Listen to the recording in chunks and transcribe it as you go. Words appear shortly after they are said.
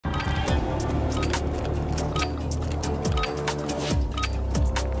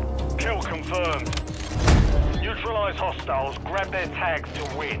confirmed. Neutralize hostiles, grab their tags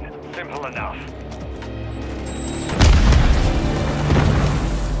to win. Simple enough.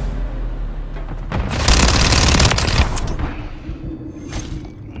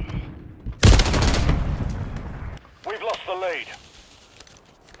 We've lost the lead.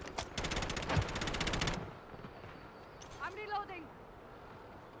 I'm reloading.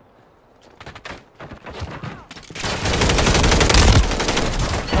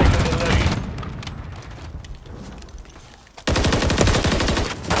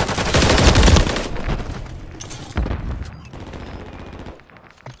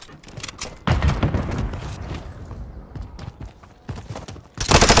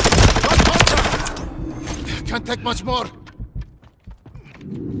 Can't take much more.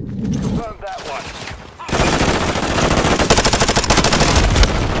 Confirm that one.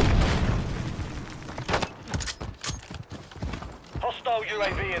 Hostile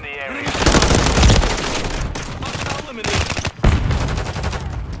UAV in the area. Hostile eliminated.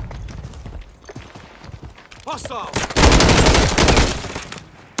 Hostile.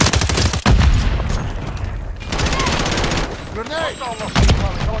 Grenade!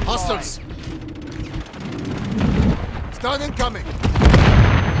 Hostiles! Stun incoming!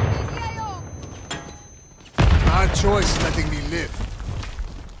 Bad choice letting me live.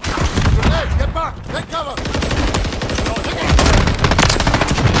 Grenade! Get back! Take cover!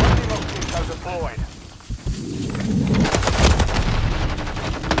 Deployed.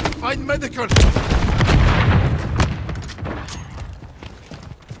 Find medical!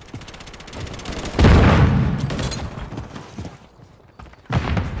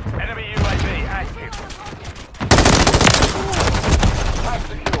 Enemy UAV active. Tag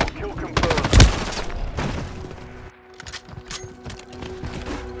secure. Kill confirmed.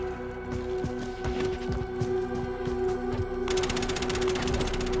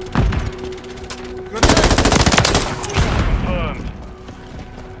 Confirmed.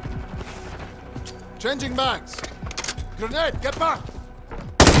 Changing mags! Grenade! Get back!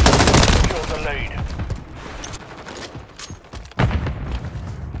 Secure the lead.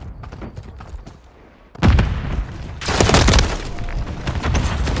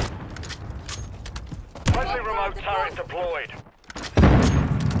 Friendly remote turret deployed.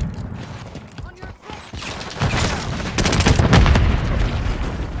 On your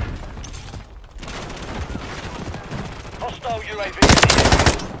Hostile UAV in the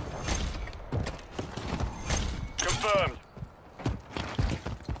area. Confirmed.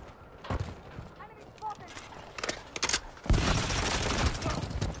 enemy spotted.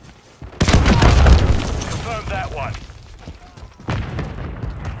 Confirmed that one.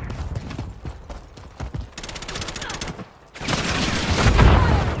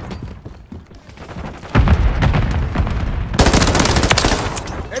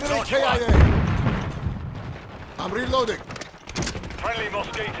 Enemy KIA! I'm reloading. Friendly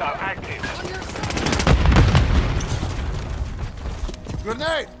Mosquito active. On your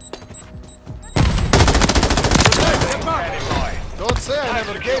Grenade! Grenade! Get back! Standing by. Don't say I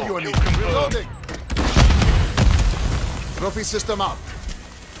never Secure. gave you any. Kill confirmed. Reloading. Trophy system out.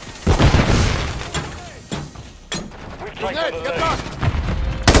 We've taken Grenade! the Get lead. back!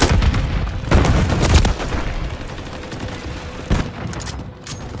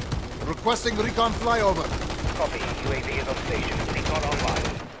 Requesting recon flyover. Copy. UAV is on station. Recon online.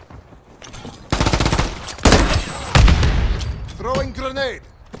 Throwing grenade.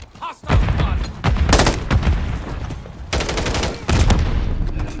 Hostile spotted.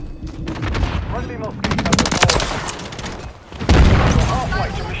 Friendly Mosquito deployed. We're halfway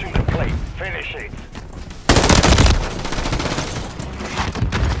to mission complete. Finish it.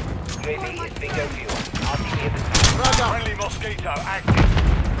 UAV is bingo fuel. RTV is Frag out. Friendly Mosquito active.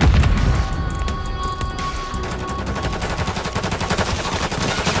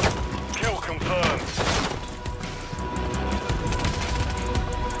 Kill confirmed.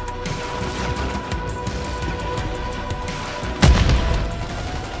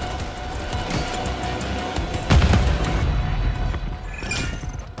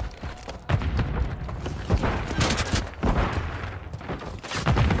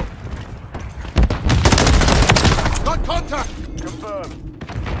 Got contact! Confirmed.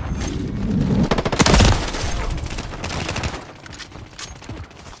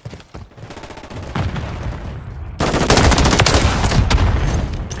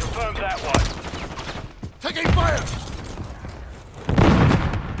 Confirmed that one. Taking fire!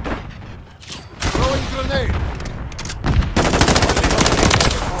 Throwing grenade.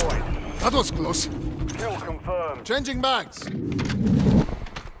 Deployed. That was close. Kill confirmed. Changing mags.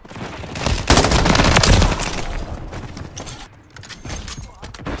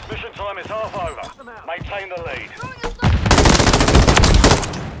 Mission time is half Maintain the lead. Throwing a stun.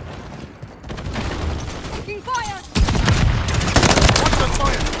 Taking fire. Watch the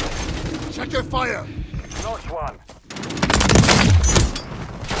fire! Check your fire! Notch one.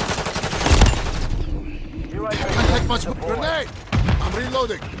 Can't take much more. Grenade! I'm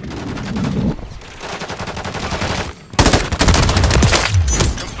reloading.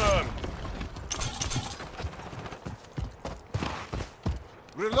 Confirmed.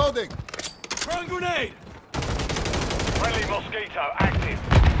 Reloading. Throwing grenade. Friendly Mosquito active.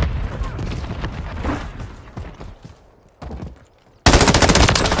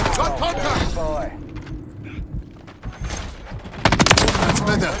 Got contact! Spy. That's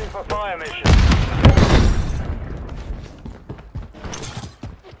better. Ready for fire mission.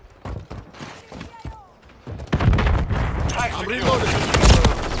 Tag I'm secured. reloading.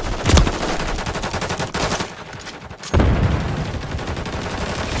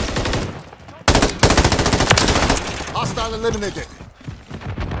 Hostile eliminated.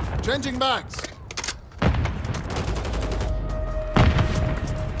 Changing mags.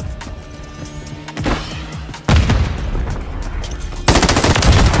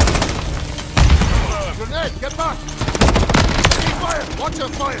 Grenade, get back! Take fire! Watch your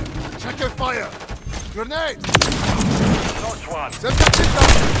fire! Check your fire! Grenade! Notch one. Send that shit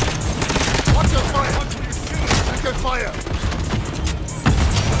down! Watch your fire! Check your fire!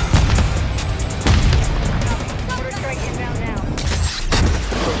 Counter-strike inbound now.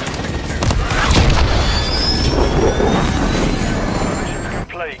 Mission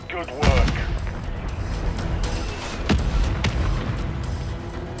complete. Good work.